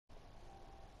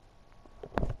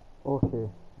Okay,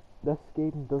 this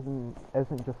game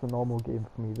isn't just a normal game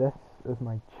for me. This is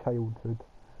my childhood.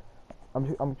 I'm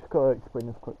just gonna explain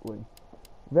this quickly.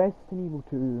 Resident Evil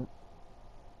 2,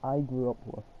 I grew up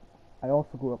with. I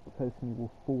also grew up with Resident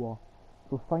Evil 4.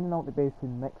 So finding out they basically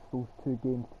mixed those two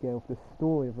games together with the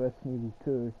story of Resident Evil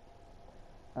 2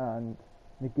 and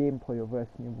the gameplay of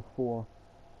Resident Evil 4.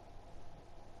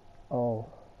 Oh,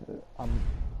 I'm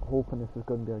hoping this is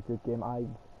going to be a good game.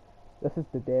 This is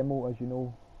the demo, as you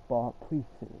know, but please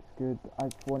say it's good. I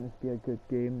want this to be a good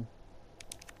game.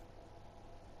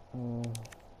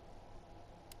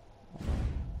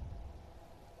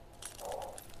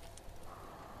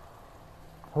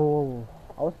 Oh,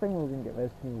 I was thinking we were going to get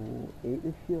Resident Evil 8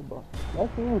 this year, but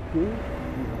Resident Evil 2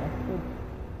 remastered.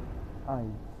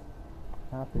 I'm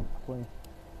happy to play.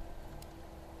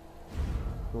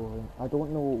 So I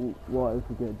don't know what else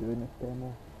we're going to do in this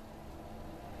demo.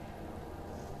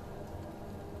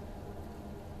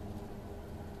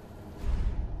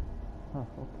 Huh,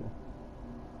 okay.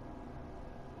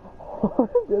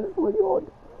 This is really odd.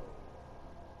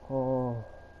 Oh.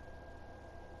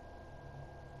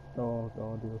 Oh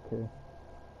god, you okay?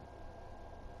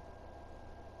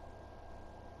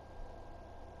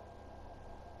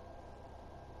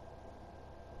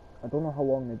 I don't know how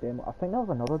long the demo. I think there was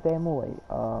another demo,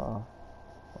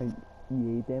 like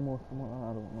EA demo or something like that.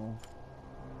 I don't know.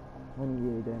 One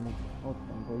EA demo. Oh,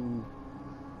 somebody.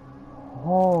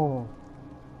 Oh,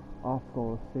 I forgot what I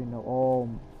was saying now.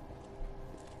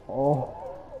 Oh.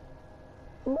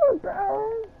 Look at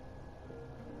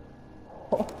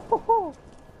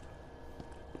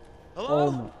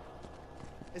Hello?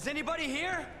 Is anybody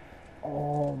here?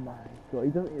 Oh my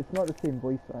god, it's not the same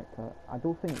voice actor. I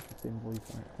don't think it's the same voice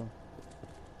actor.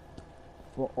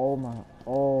 But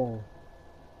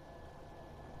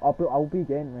I'll be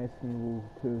getting Resident Evil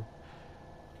 2.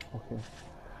 Okay.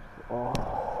 Oh.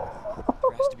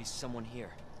 There has to be someone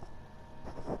here.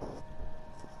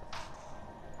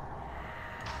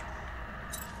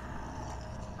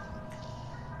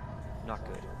 Not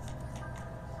good.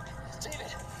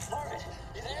 David! Marvin!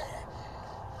 You there?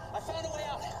 I found a way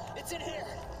out! It's in here!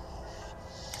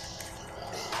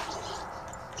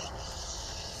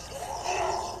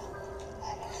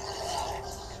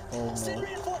 Oh no. Send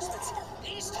reinforcements!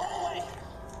 East hallway!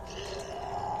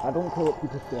 I don't care what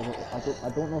people say. I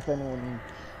don't know if anyone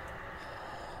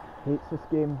hates this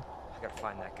game. I gotta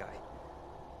find that guy.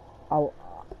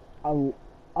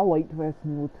 I liked Resident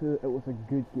Evil 2. It was a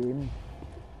good game.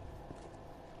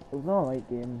 It was an alright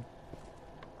game.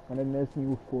 And then Resident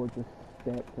Evil 4 just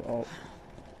stepped it up.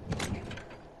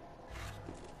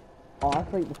 Oh,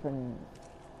 that's like the thing.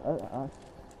 That's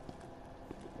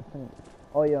the thing.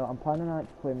 Oh yeah, I'm planning on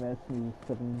actually playing Resident Evil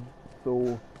 7.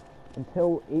 So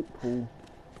until April,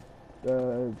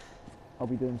 I'll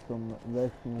be doing some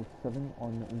Resident Evil 7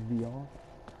 on VR.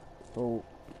 So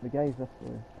the guy's this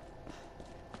way.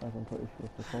 As I'm pretty sure.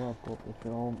 So far I've got this.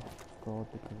 Oh my god,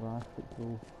 the graphics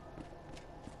though.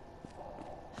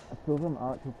 I feel like I'm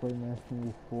actually playing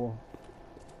Resident Evil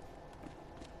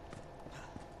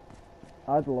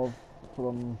 4. I'd love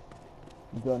for them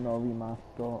doing a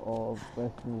remaster of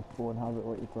Resident Evil 4 and have it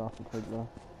like the graphics like this.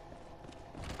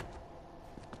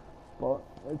 But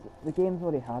the game's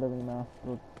already had a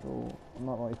remaster, so I'm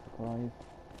not really surprised.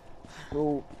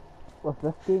 So with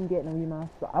this game getting a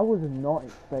remaster, I was not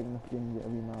expecting this game to get a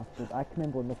remastered. I can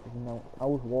remember when this was announced, I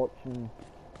was watching.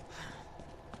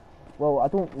 Well, I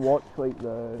don't watch like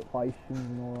the live streams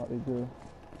and all that they do,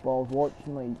 but I was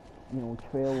watching like, you know,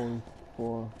 trailers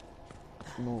for,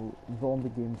 you know, zombie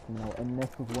games coming out, and this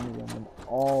was one of them. And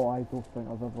oh, I don't think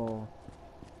I've ever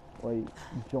like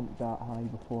jumped that high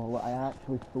before. Like I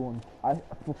actually saw at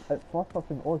first I was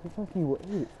thinking, oh, is this Resident Evil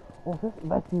 8? Oh, is this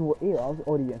Resident Evil 8? I was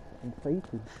already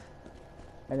excited,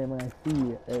 and then when I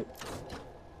see it's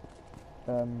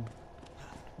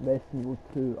Resident Evil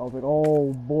 2, I was like,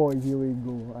 oh boy, here we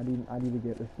go. I need to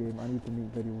get this game. I need to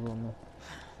make videos on this.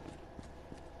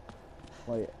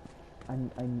 Like,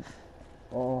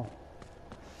 oh,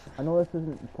 I know this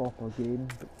isn't the proper game,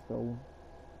 but still.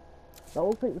 That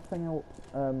looks like the thing out,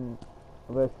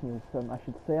 Resident Evil 7. I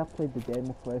should say I played the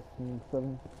demo for Resident Evil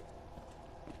 7.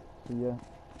 So yeah.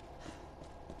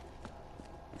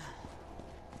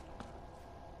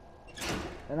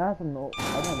 And as a note,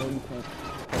 I don't know you can.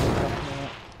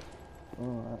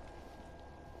 Alright.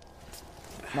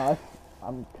 Nah,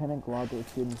 I'm kinda glad that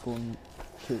this game's going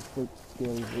to its like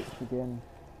scary roots again.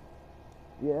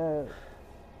 Yeah.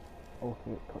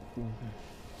 Okay, cutscenes.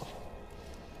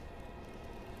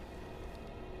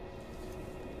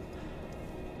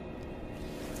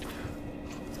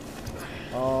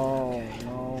 Oh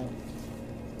no.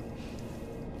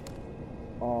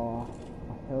 Oh.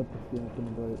 heard this game's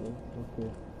gonna be out there. Okay.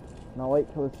 And I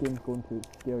like how this game's going to, it's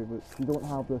scary, but you don't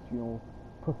have this, you know,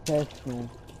 professional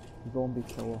zombie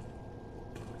killer.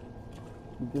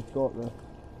 You just got this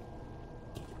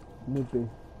newbie.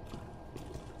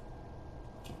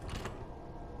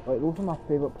 Like, those are my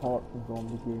favourite parts of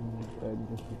zombie games, and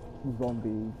just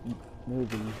zombie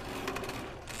movies.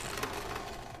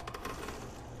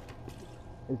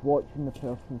 Is watching the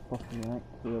person fucking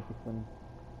react to everything.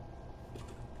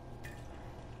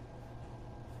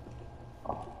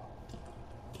 Oh.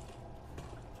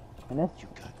 And this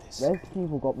Resident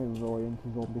Evil got me really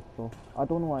into zombie stuff. I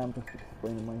don't know why I'm just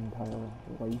explaining my entire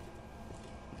life.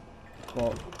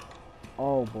 But,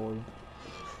 oh boy.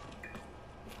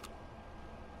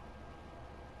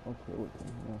 Okay, what's in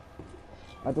here?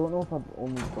 I don't know if I've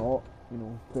only got, you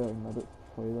know, 30 minutes to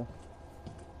play this.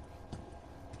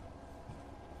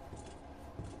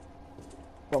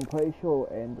 But I'm pretty sure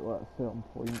it'll end at a certain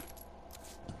point.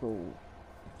 So,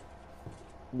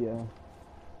 yeah.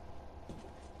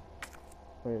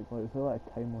 Wait, like, is there like a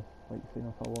timeless, like, seeing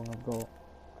of how long I've got?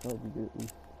 That would be good at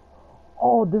least.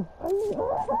 Oh, the thing!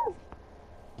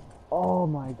 Oh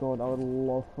my god, I would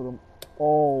love for them.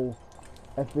 Oh,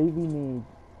 if they remade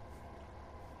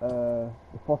the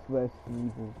first Resident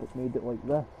Evil, but made it like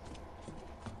this.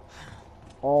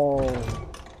 Oh,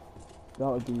 that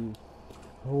would be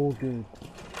so good.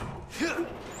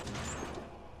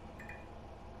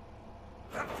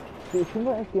 See, it seems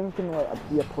like this game's gonna like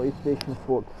be a PlayStation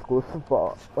 4 exclusive,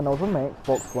 but when I was on my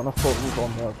Xbox One, I thought it was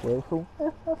on there as well, so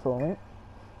that's alright.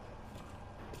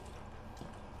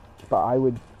 But I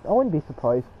wouldn't be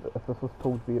surprised if this was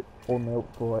told to be only out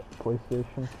for like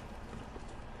PlayStation.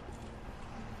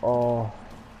 Oh.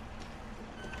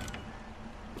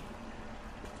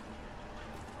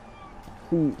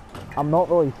 See, I'm not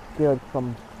really scared because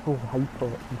I'm so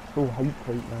hyped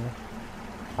right now.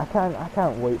 I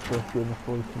can't wait for this game to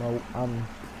fully come out.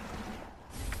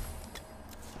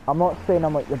 I'm not saying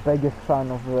I'm like the biggest fan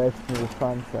of the Resident Evil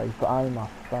franchise, but I'm a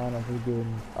fan of the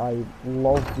game. I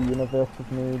love the universe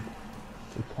they've made,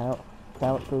 the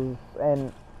characters,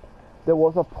 and there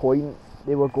was a point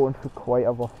they were going through quite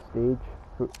a rough stage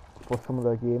for some of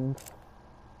their games.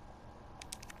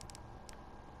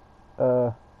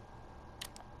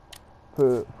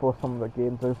 For some of the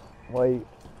games, there's like,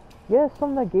 yeah,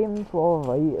 some of the games were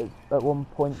alright at one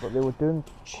point, but they were doing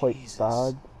quite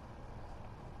bad.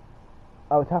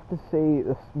 I would have to say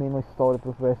this mainly started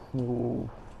with Resident Evil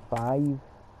 5,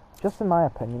 just in my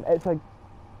opinion. It's a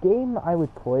game I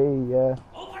would play, yeah.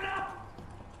 Open up!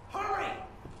 Hurry!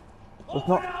 It's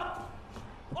not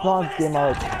a game I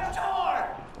would,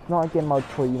 it's not a game I would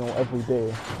play, you know, every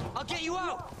day. I'll get you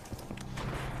out.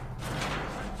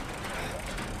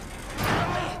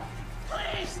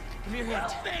 Please! Give me your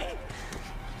hand. Help me!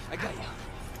 I got you.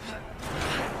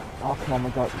 Oh, come on, my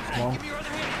god, come on. Give me your other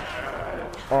hand.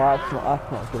 Oh, that's not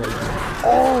a good idea.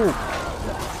 Oh!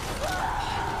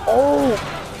 Oh!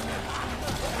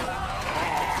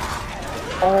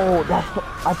 Oh, that's not,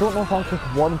 I don't know if that's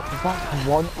just one, because that's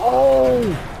one. Oh!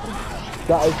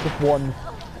 That is just one.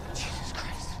 Jesus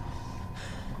Christ.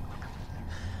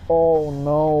 Oh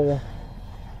no.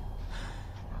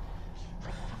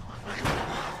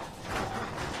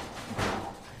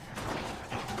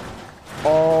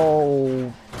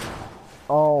 Oh.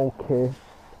 Oh, okay.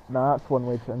 Nah, that's one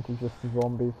way to introduce the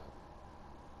zombies.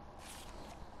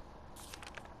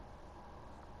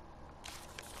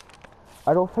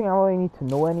 I don't think I really need to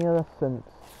know any of this since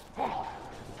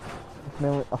it's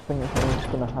mainly, I think it's only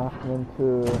just gonna happen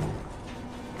into.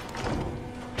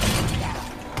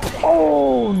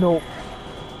 Oh no!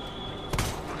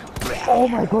 Oh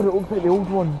my god, it looks like the old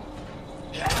one.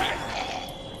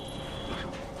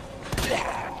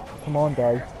 Come on,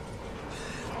 guys.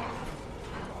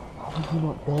 How is he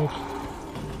not dead?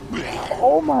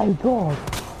 Oh my god!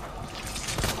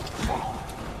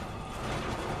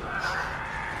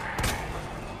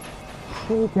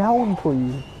 Stay down,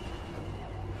 please.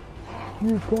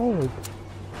 You're dead.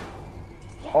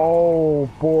 Oh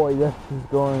boy, this is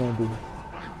going to be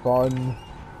fun.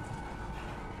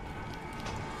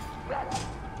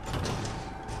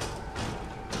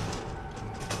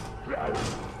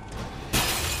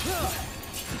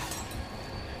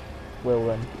 Well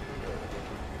then.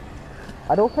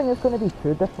 I don't think it's going to be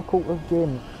too difficult this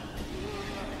game.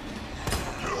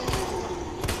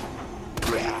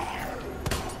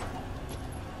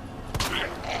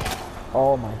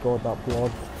 Oh my god, that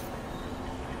blood.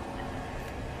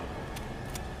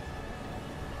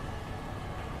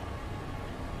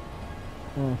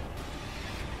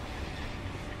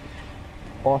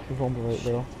 Oh, there's a zombie right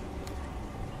there.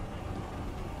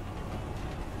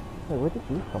 Wait, where did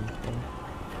you come from?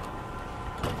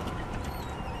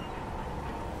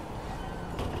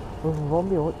 There's a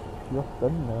zombie just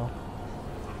in there.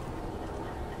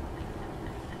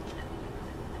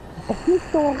 Is he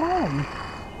still alive?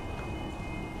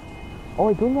 Oh,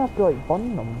 I don't have to like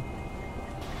burn them.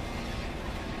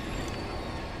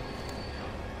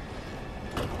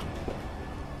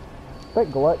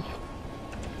 Bit glitch.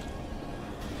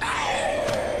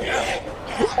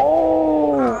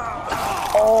 Oh!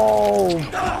 Oh!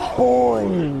 Boy!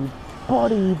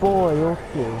 Buddy boy,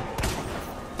 okay.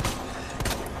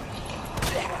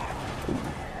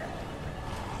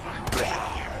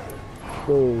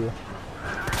 Stay.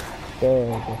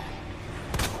 Dead.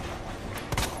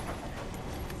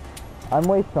 I'm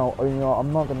wasting out, you know,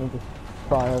 I'm not gonna just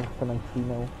try everything I see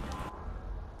now.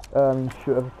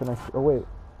 Shoot everything I see. Oh, wait.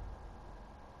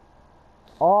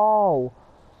 Oh!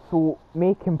 So,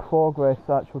 making progress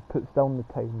actually puts down the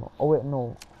timer. Oh, wait,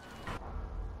 no.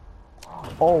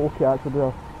 Oh, okay, I actually do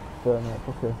have 30 minutes,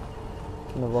 okay.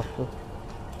 I'm gonna rush this.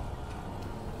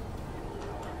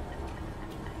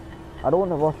 I don't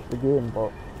want to rush the game,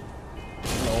 but...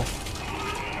 No.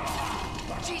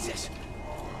 Jesus!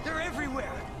 They're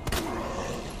everywhere!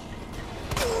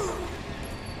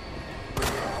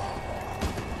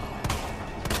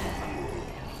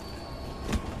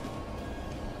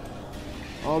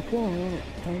 Okay, man,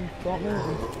 time to stop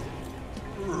moving.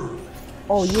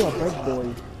 Oh, you're a big boy.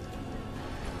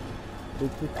 They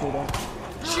just say that.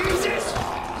 Jesus!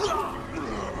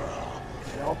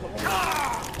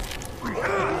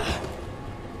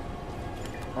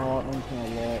 Oh, I'm making a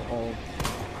lot of...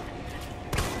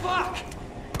 Fuck!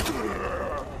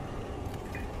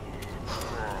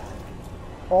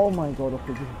 Oh my god,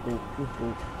 okay, this is dope, this is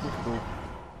dope, this is dope.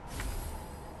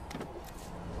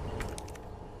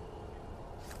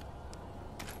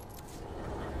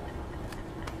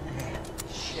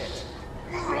 Shit.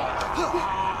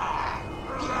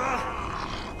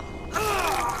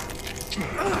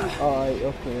 Alright,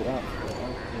 okay, that's it,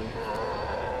 okay.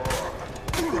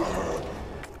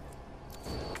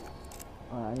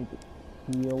 Alright, I need to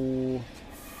heal.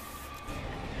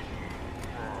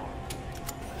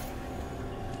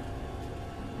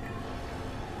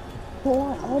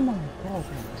 Oh my god.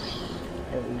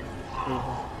 It is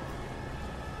over.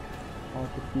 Hard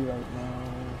to see right now.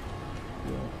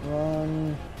 Yeah,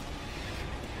 run.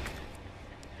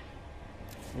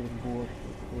 Getting bored.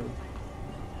 Okay.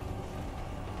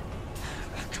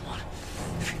 Come on.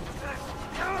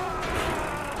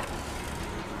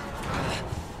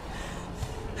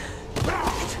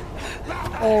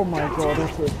 Oh my god,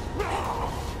 okay.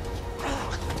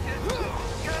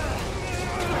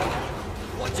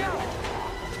 Watch out!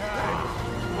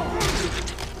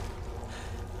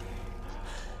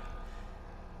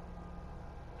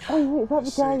 Oh wait, is that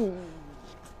the guy?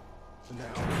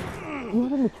 He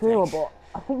was in the trailer, but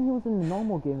I think he was in the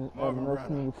normal game in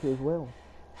Resident Evil 2 as well.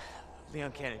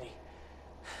 Leon Kennedy.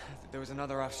 There was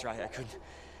another off strike. I couldn't.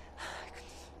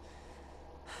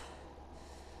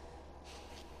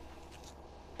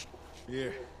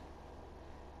 Here.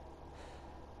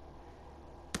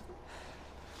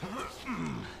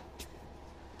 I'm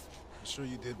sure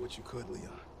you did what you could,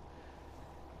 Leon.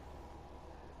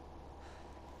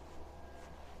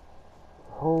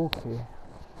 Okay.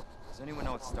 Does anyone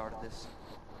know what started this?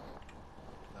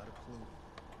 Not a clue.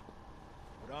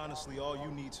 But honestly, all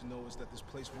you need to know is that this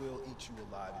place will eat you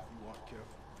alive if you aren't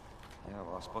careful. Yeah,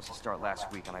 well, I was supposed to start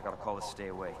last week, and I got a call to stay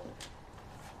away.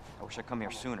 I wish I'd come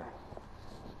here sooner.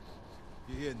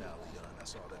 You're here now, Leon.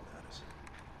 That's all that matters.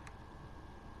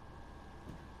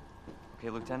 Okay,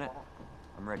 Lieutenant?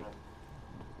 I'm ready.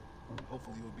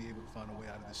 Hopefully you'll be able to find a way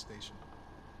out of this station.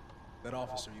 That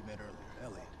officer you met earlier,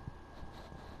 Elliot.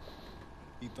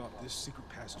 He thought this secret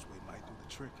passageway might do the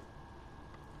trick.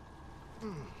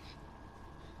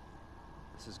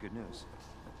 This is good news.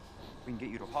 We can get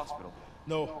you to a hospital.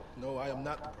 No, I am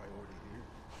not the priority here.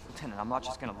 Lieutenant, I'm not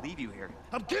just gonna leave you here.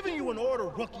 I'm giving you an order,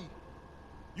 rookie.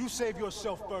 You save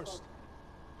yourself first.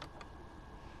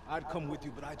 I'd come with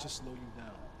you, but I'd just slow you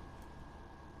down.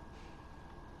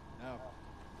 Now,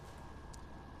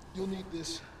 you'll need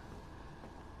this.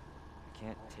 I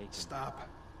can't take it. Stop.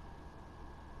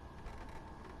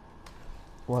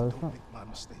 What is Don't that? make my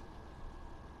mistake.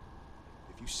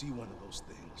 If you see one of those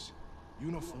things,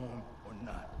 uniform or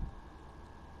not,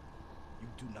 you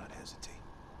do not hesitate.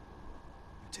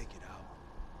 You take it out.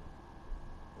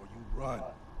 Or you run.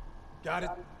 Got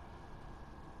it?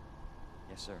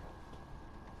 Yes, sir.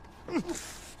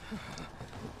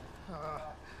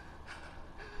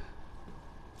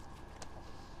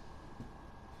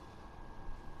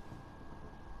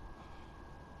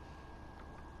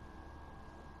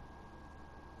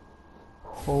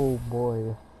 Oh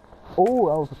boy. Oh,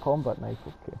 that was a combat knife,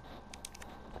 okay.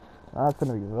 That's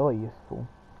gonna be really useful.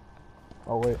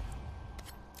 Oh wait.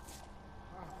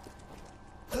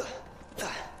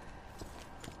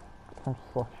 Can I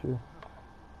slash you?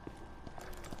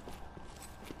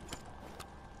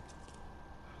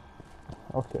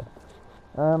 Okay.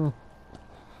 So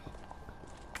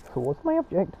what's my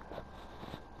object?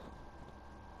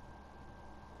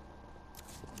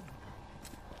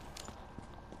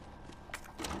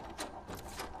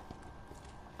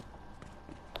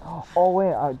 Oh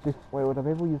wait, wait, would I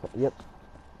be able to use it? Yep.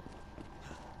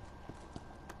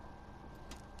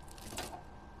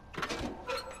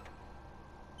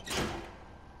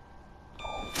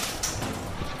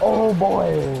 Oh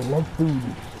boy, let's do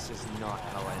this. This is not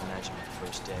how I imagined the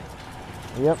first day.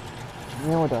 Yep,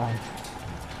 nailed that.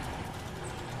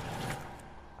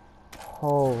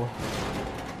 Oh,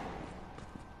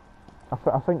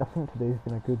 I think today's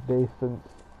been a good day since,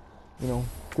 you know,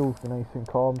 school's been nice and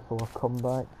calm, so I've come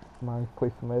back, managed to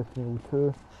play some Resident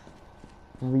Evil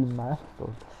 2,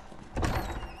 remastered.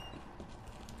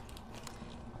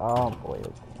 Oh boy.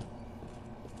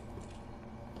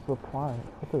 So planks,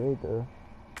 what do they do?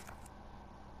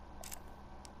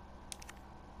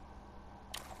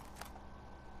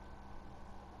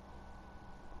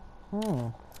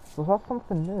 So that's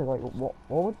something new, like what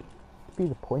would be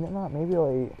the point of that? Maybe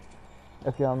like,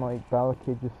 if you like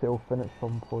barricade yourself in at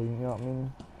some point, you know what I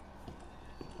mean?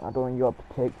 I don't know, you gotta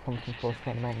protect something for a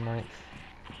certain amount of nights.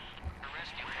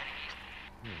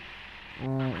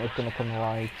 It's gonna come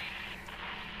alive.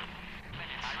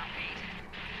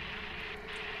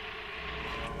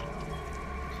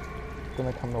 It's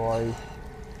gonna come alive.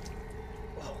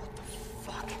 Whoa, what the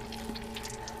fuck?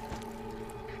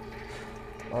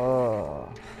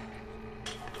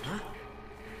 Huh?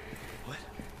 What?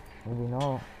 Maybe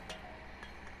not.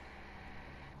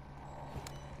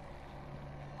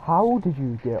 How did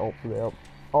you get up there?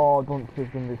 Oh, don't say there's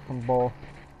gonna be some boss.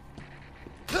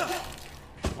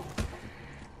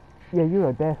 Yeah, you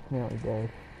are definitely dead.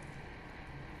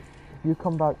 If you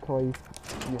come back to life,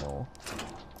 you know.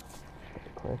 That's a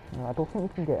question. I don't think you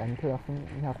can get into it, I think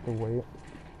you have to wait.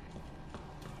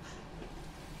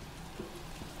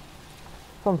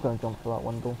 Someone's gonna jump through that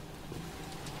window.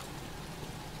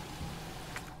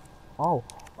 Oh,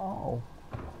 oh.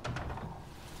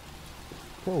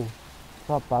 Cool.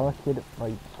 That barricade,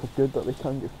 like, so good that they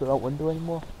can't get through that window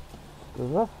anymore.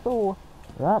 Because if so,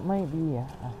 that might be a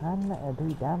hand to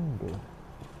do damned.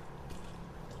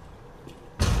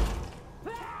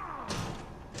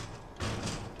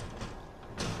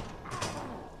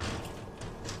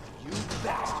 You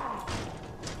bastard!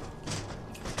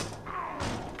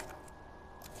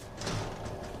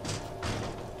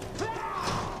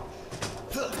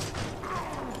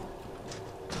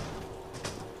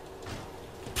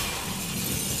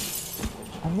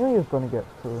 I knew he was gonna get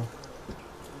through.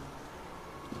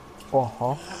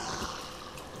 Uh-huh.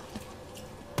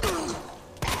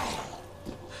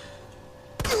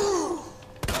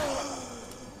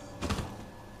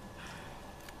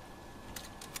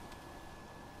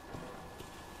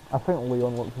 I think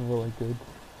Leon looks really good.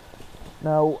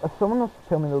 Now, if someone was to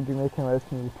tell me they'll be making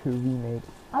Resident Evil 2 remake,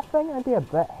 I think I'd be a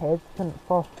bit hesitant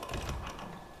first.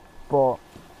 But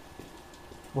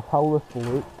with how this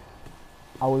looks,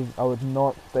 I would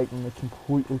not expect them to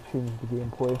completely change the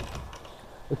gameplay.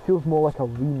 It feels more like a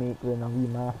remake than a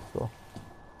remaster.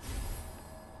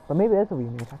 But maybe it is a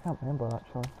remake, I can't remember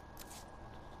actually.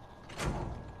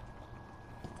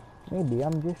 Maybe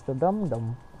I'm just a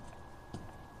dum-dum.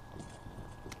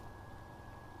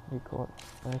 Record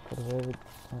of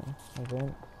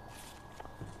events.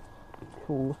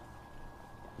 Cool.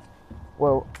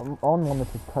 Well, I'm on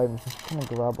limited time, so I'm just gonna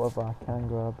grab whatever I can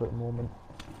grab at the moment.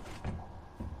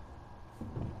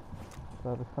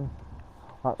 Everything.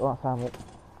 That's ammo.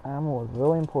 Ammo is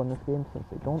really important in this game since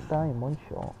they don't die in one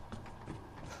shot.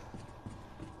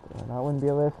 But that wouldn't be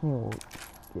a Resident Evil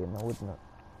game, now wouldn't it?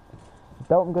 I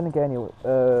doubt I'm gonna get any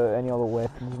other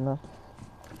weapons in this.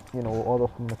 You know, other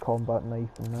from the combat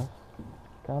knife in this.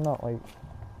 Can I not like?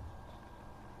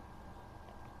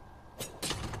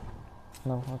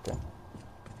 No, okay.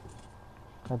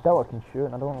 I doubt I can shoot,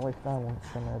 and I don't want to waste ammo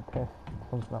trying to test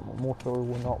something that most likely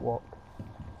will not work.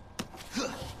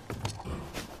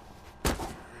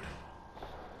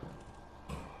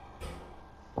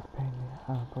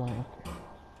 Right, okay.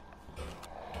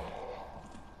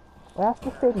 Well, that's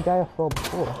the same guy I saw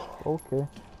before. Okay.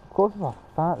 Of course it's a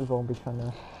fat zombie trying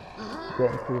to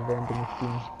get into the vending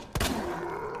machine.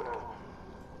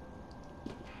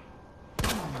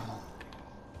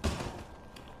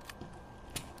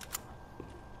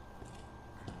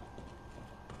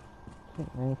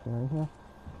 Anything in here?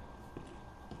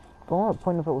 The only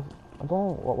point of it was I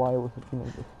don't know why it was, you know,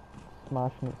 just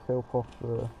smashing itself off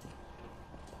the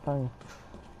thing.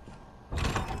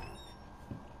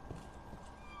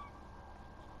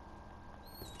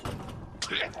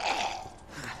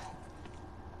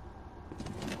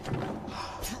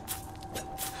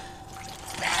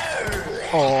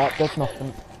 Oh, that's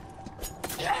nothing.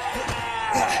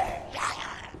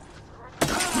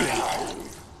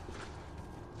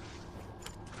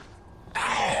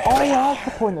 Oh yeah, that's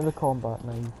the point of the combat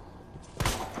knives.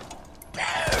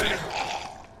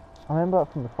 I remember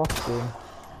that from the first game.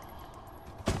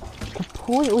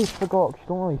 Completely forgot, 'cause you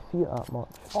don't really see it that much.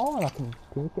 Oh, and I can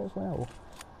take it as well.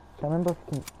 Can't remember if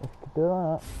you can do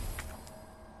that.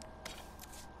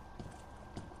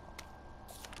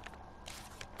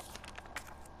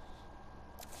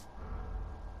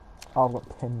 Oh, I've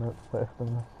got 10 minutes left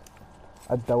in this.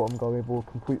 I doubt I'm going to be able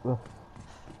to complete this.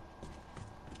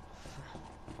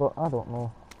 But I don't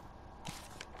know.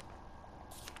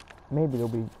 Maybe they'll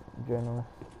be generous.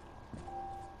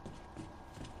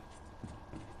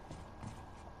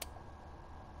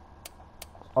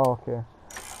 Oh, okay.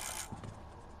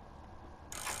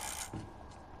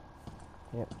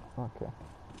 Yep, okay.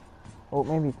 Well,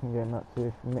 maybe you can get in that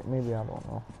safe. Maybe, I don't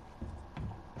know.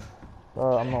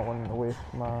 But I'm not wanting to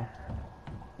waste my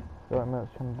 30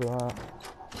 minutes trying to do that.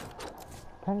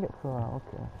 Can't get through that,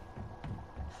 okay.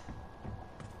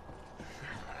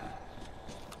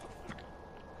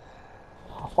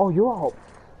 Oh, you're up!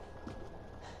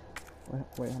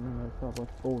 Wait, how many minutes have I?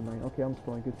 Oh, 9. Okay, I'm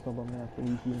still a good sub on there for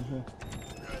easy in here.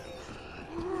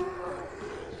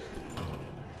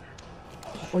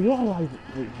 Oh, you're alive!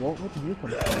 Wait, what? Where did you come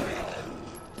from?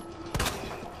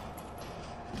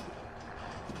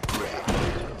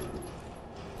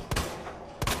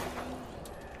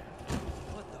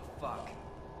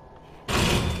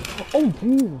 Oh,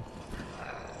 Jesus!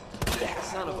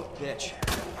 Son of a bitch.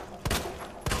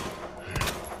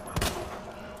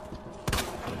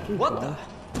 What the?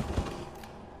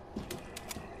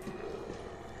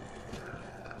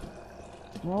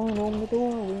 No, open the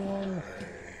door, Leon.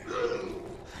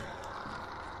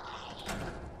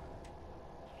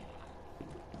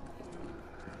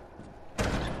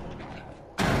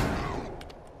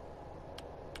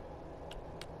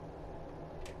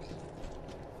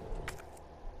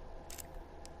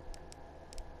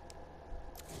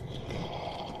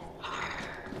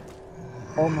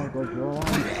 Oh my god, you're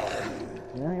alive.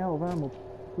 Yeah, out of ammo.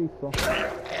 Please stop.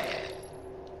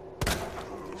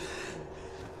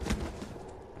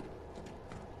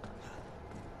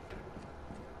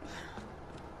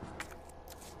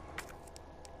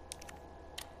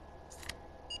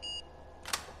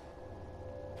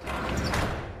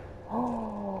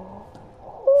 Oh,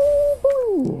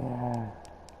 yeah.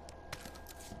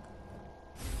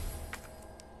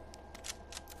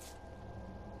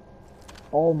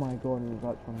 Oh my god, it was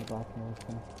actually on the back and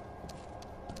everything.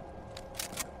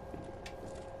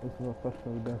 This is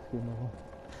officially the best game ever.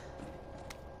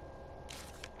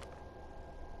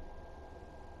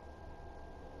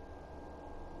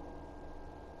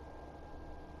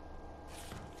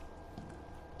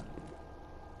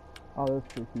 Oh, there's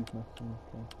 2 keys missing,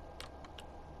 okay.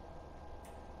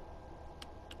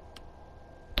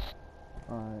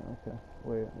 Alright, okay.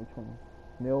 Wait, which one?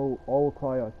 They all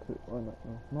require 2. Oh, no,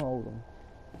 not all of them.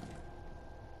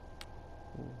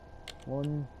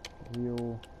 1,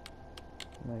 0,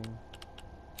 9.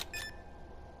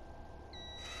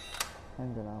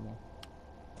 Handgun ammo.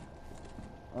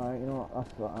 Alright, you know what?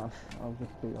 That's that. I'll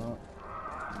just take that.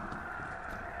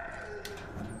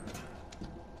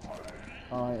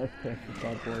 Alright, let's test this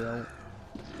bad boy out.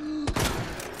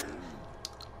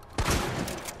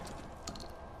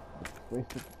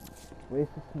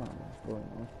 Wasted some ammo. Going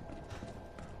on.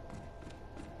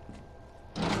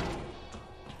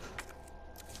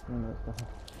 No,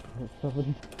 it's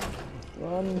somebody.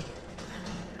 Run!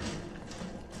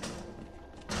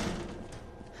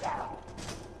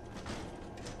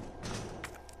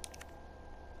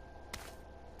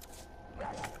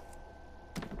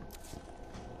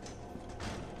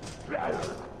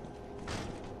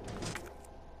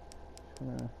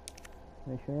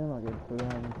 Make sure you're not getting through the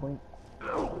hiding point.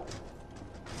 Oh.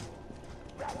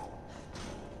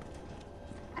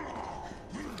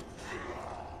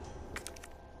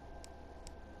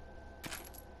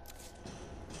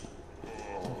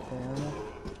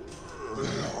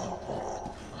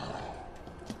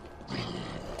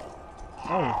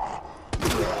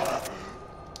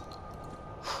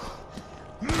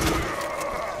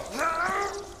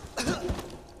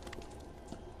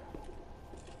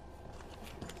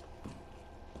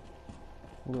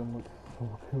 Looks so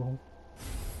cool.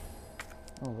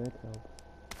 Oh, they killed.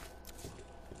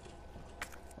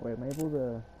 Wait, am I able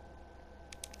to...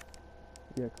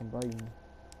 Yeah, combine.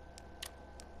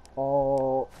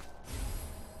 Oh...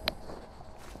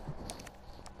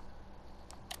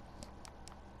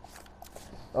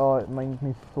 Oh, it reminds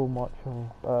me so much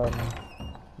of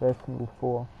Resident Evil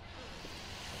 4.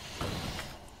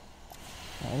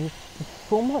 There's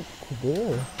so much to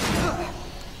do.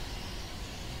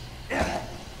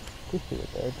 Just see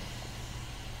it dead.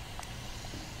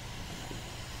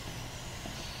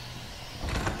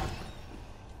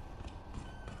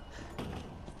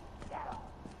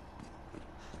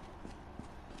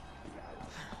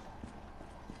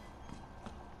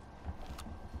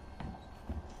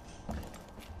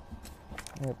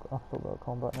 Yep, I've still got a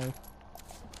combat knife.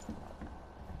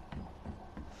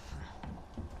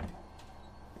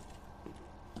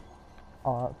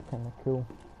 Oh, that's kinda cool.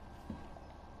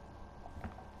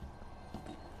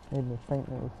 Made me think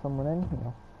there was someone in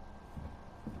here.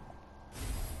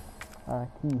 Ah,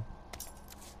 key.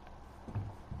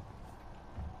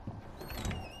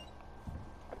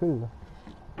 Cool.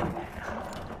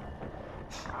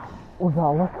 Was that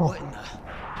a liquor?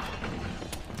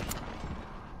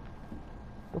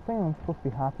 I think I'm supposed to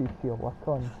be happy to see a lick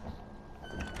on.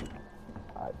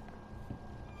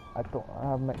 I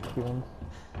have mixed feelings.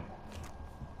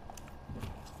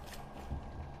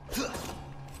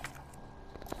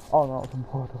 Oh no, it's on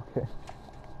board, okay.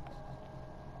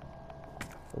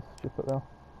 That's stupid though.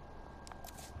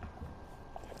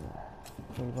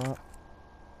 Leave that.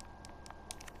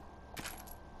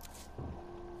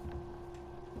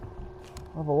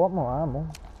 I have a lot more ammo.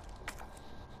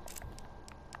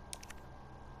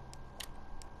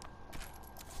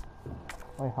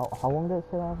 Wait, how long did it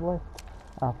say I have left?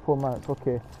 Ah, 4 minutes,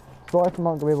 okay. Sorry if I'm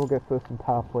not going to be able to get through this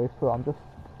entire playthrough, I'm just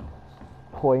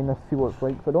playing to see what it's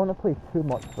like. So I don't want to play too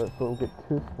much of it, so it'll get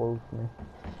too slow for me.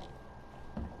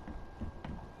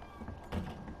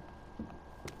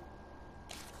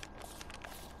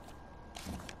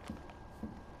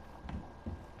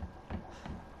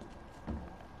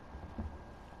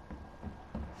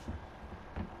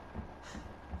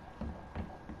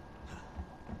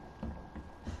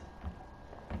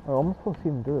 Oh, I'm supposed to see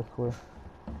him do this way.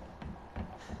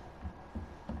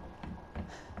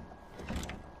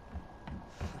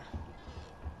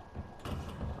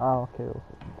 Ah, okay, it was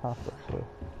past this way.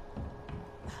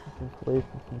 Just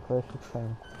wasting some precious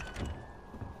time.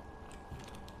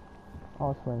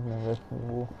 Oh, this reminds me of Resident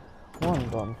Evil 1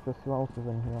 guns, just see what else is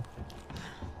in here.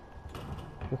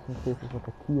 Just in case it's like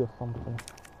a key or something.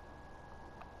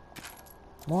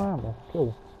 More ammo,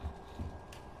 cool.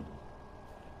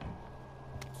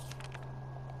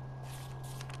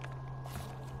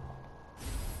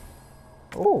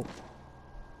 Oh!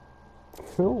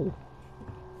 Cool.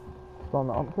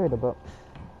 Starting to upgrade a bit.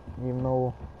 Even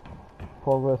though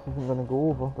progress isn't going to go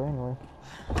over, but anyway.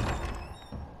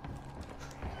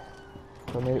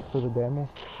 So I made it through the demo.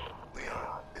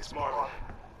 Leon, it's Marvin.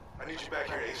 I need you back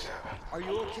here ASAP. Are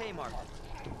you okay, Mark?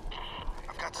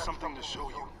 I've got something to show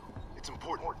you. It's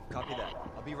important. Copy that.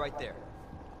 I'll be right there.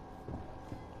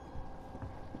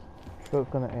 So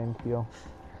it's going to end here.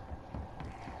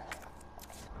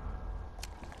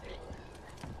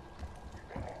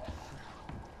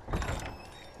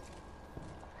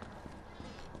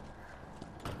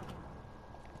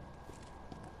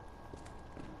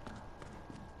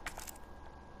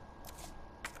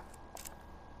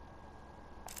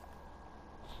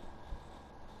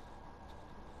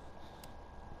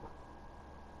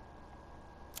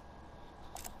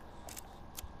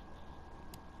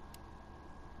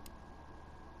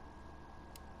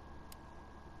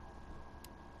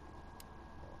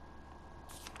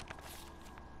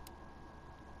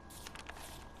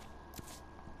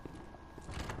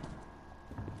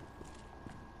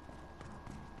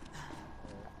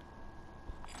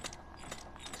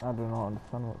 I do not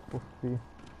understand what it's supposed to be.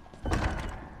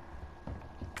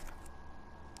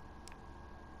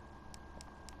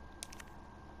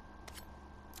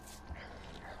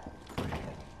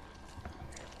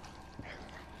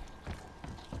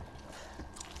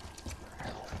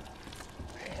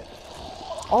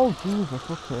 Oh Jesus,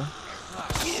 okay.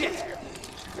 Shit!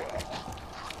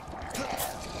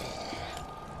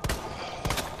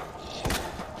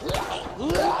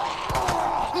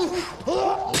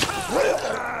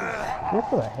 Go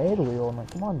for the head, Leon,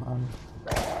 like, come on, man.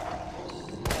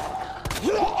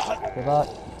 Get back.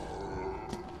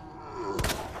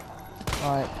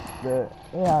 Right, the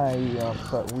AI are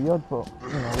a bit weird, but,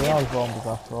 you know, they are zombies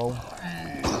after all.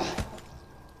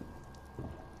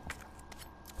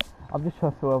 I'm just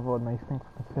trying to throw everyone nice things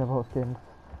I can say about this game.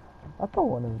 I don't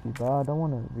want it to be bad, I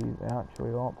want it to be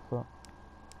actually the opposite.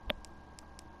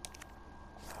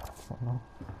 don't know.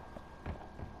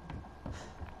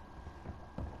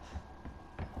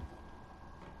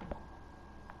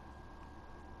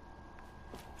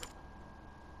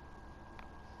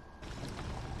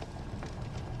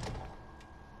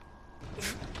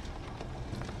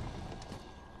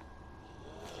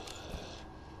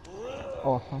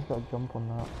 Oh, I can't get a jump on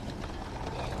that.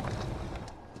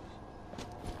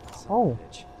 Oh!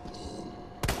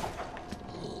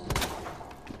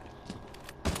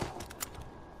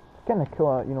 It's kinda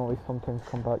cool that, you know, they sometimes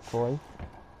come back to life.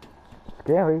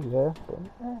 Scary, yeah, but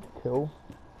cool.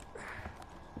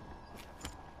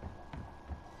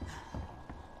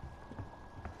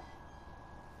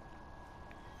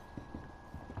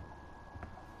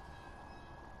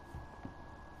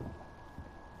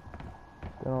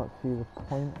 Do not see the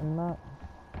point in that.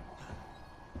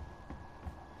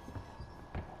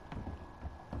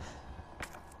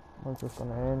 When's this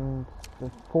gonna end?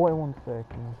 There's 41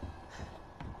 seconds.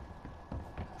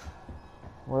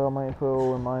 Well, I might as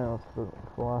well remind us for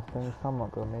the last thing. I'm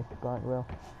not gonna make it back well.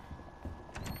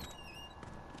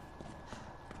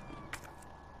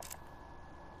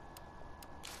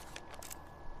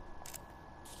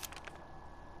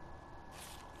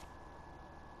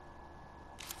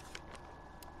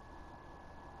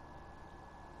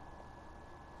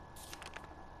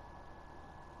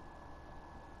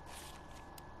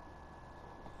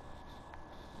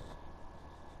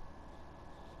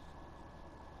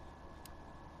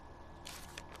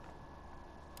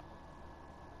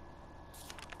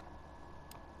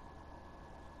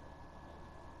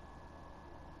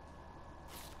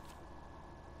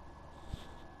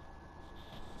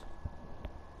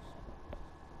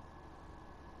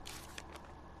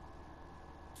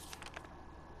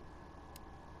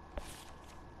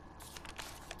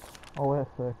 Oh, wait a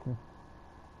second.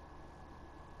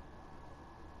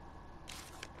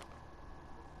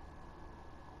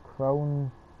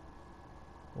 Crown,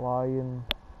 lion,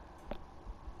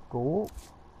 goat?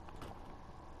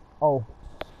 Oh.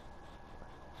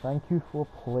 Thank you for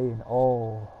playing.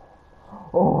 Oh.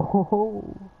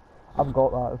 Oh. I've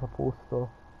got that as a poster.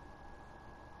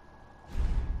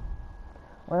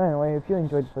 Well, anyway, if you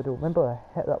enjoyed the video, remember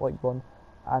to hit that like button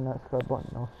and that subscribe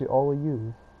button. I'll see all of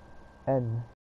you in